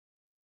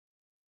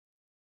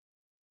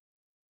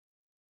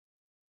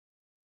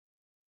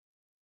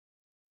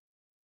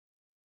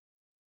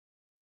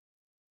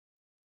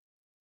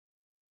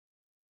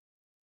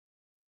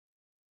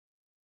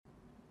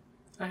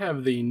I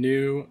have the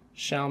new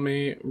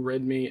Xiaomi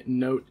Redmi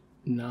Note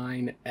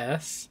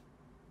 9S,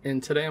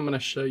 and today I'm going to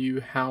show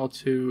you how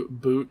to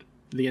boot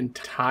the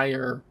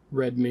entire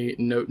Redmi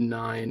Note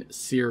 9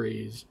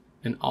 series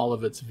and all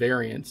of its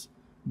variants,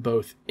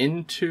 both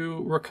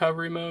into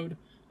recovery mode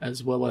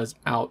as well as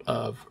out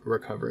of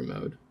recovery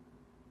mode.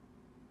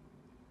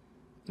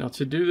 Now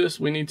to do this,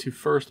 we need to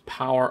first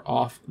power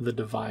off the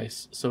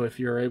device. So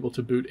if you're able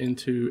to boot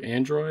into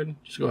Android,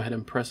 just go ahead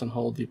and press and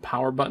hold the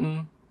power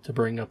button to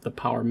bring up the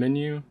power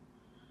menu,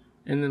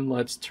 and then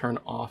let's turn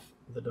off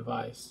the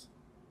device.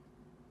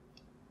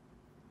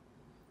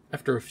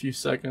 After a few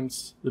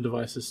seconds, the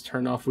device is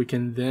turned off. We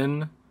can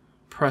then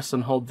press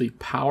and hold the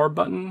power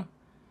button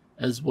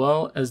as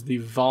well as the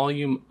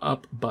volume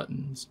up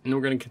buttons. And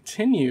we're going to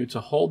continue to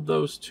hold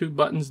those two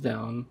buttons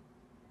down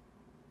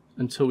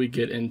until we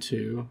get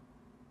into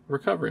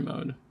recovery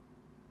mode.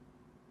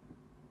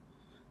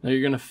 Now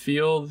you're going to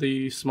feel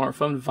the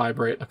smartphone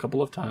vibrate a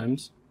couple of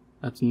times.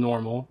 That's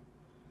normal.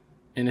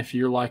 And if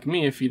you're like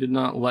me, if you did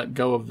not let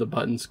go of the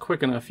buttons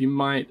quick enough, you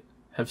might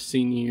have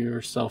seen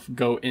yourself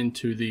go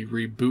into the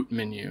reboot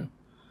menu.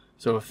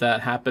 So if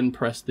that happened,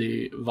 press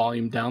the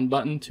volume down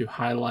button to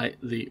highlight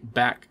the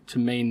back to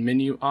main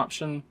menu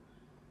option,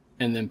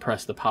 and then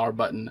press the power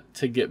button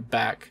to get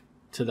back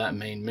to that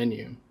main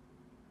menu.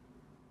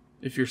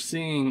 If you're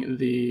seeing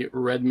the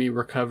Redmi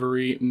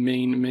Recovery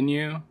main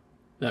menu,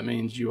 that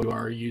means you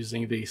are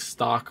using the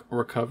stock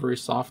recovery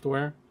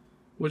software,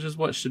 which is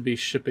what should be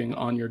shipping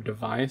on your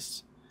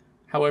device.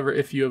 However,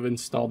 if you have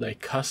installed a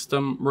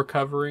custom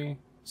recovery,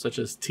 such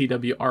as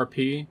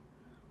TWRP,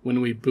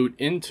 when we boot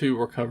into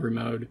recovery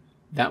mode,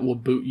 that will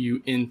boot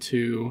you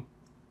into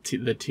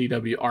the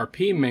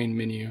TWRP main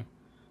menu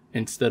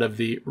instead of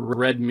the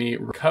Redmi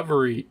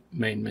Recovery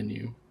main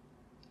menu.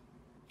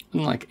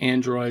 Unlike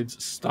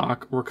Android's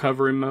stock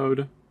recovery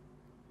mode,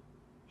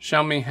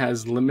 Xiaomi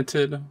has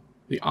limited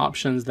the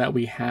options that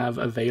we have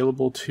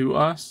available to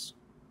us.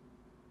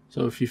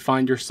 So if you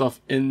find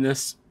yourself in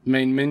this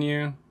main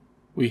menu,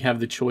 we have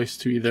the choice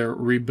to either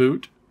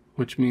reboot,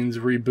 which means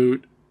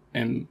reboot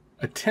and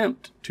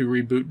attempt to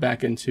reboot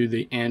back into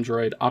the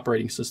Android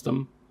operating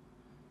system.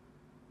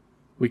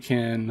 We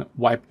can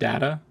wipe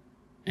data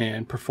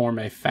and perform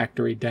a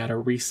factory data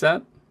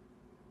reset.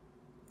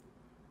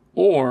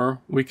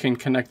 Or we can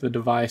connect the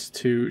device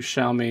to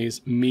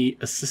Xiaomi's Mi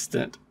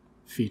Assistant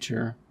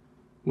feature,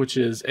 which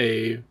is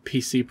a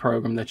PC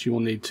program that you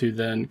will need to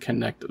then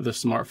connect the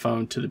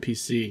smartphone to the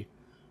PC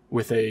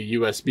with a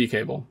USB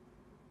cable.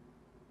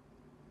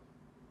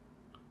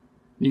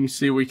 You can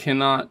see we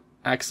cannot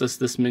access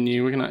this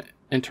menu. We cannot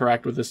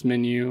interact with this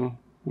menu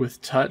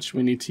with touch.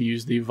 We need to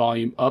use the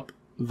volume up,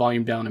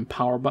 volume down, and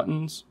power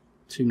buttons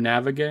to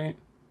navigate.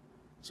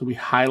 So we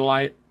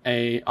highlight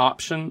a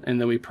option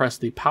and then we press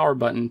the power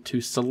button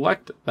to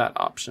select that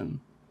option.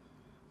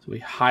 So we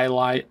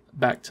highlight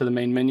back to the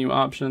main menu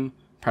option,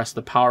 press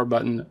the power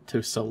button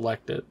to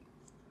select it.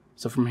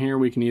 So from here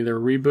we can either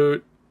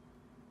reboot,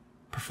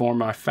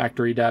 perform our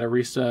factory data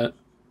reset,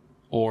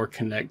 or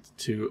connect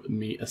to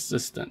Mi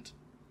Assistant.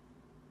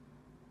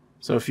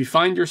 So if you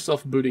find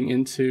yourself booting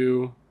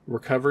into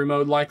recovery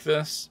mode like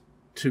this,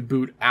 to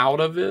boot out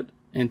of it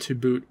and to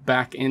boot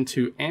back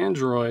into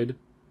Android,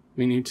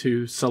 we need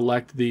to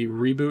select the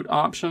reboot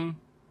option,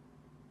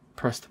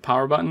 press the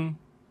power button,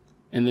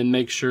 and then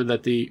make sure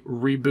that the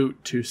reboot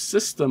to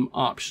system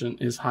option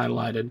is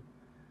highlighted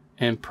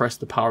and press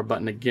the power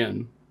button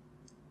again.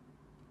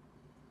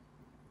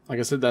 Like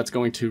I said, that's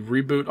going to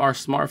reboot our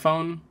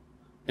smartphone,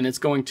 and it's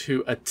going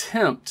to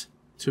attempt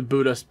to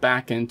boot us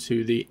back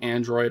into the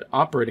Android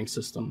operating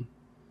system.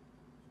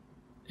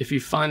 If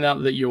you find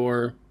out that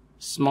your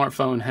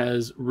smartphone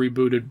has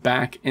rebooted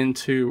back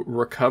into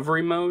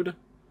recovery mode,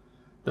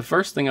 the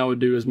first thing I would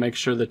do is make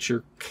sure that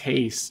your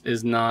case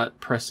is not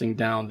pressing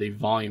down the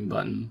volume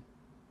button,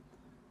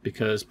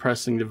 because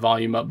pressing the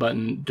volume up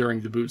button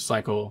during the boot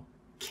cycle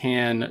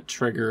can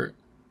trigger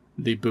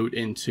the boot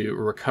into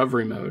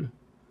recovery mode.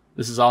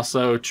 This is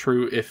also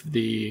true if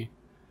the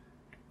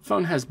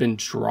phone has been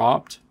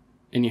dropped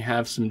and you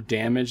have some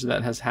damage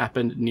that has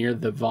happened near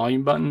the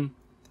volume button.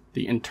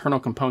 The internal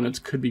components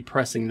could be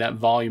pressing that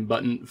volume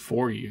button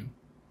for you.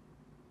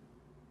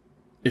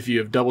 If you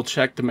have double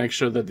checked to make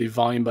sure that the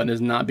volume button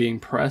is not being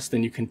pressed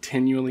and you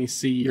continually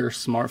see your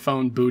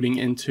smartphone booting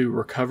into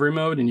recovery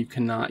mode and you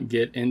cannot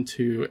get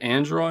into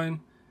Android,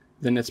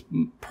 then it's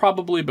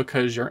probably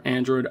because your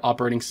Android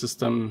operating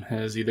system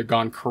has either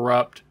gone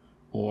corrupt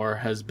or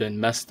has been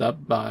messed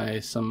up by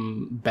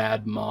some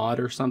bad mod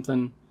or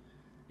something,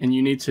 and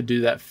you need to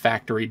do that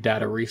factory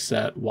data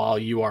reset while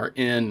you are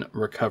in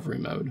recovery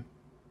mode.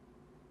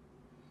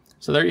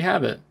 So there you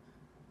have it.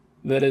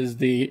 That is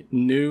the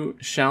new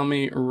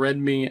Xiaomi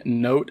Redmi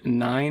Note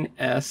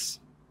 9S,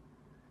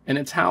 and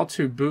it's how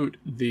to boot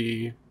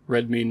the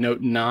Redmi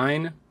Note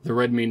 9, the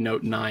Redmi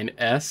Note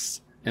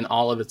 9S, and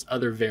all of its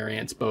other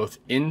variants both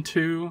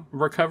into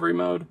recovery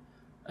mode,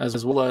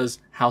 as well as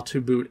how to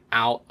boot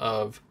out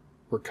of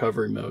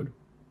recovery mode.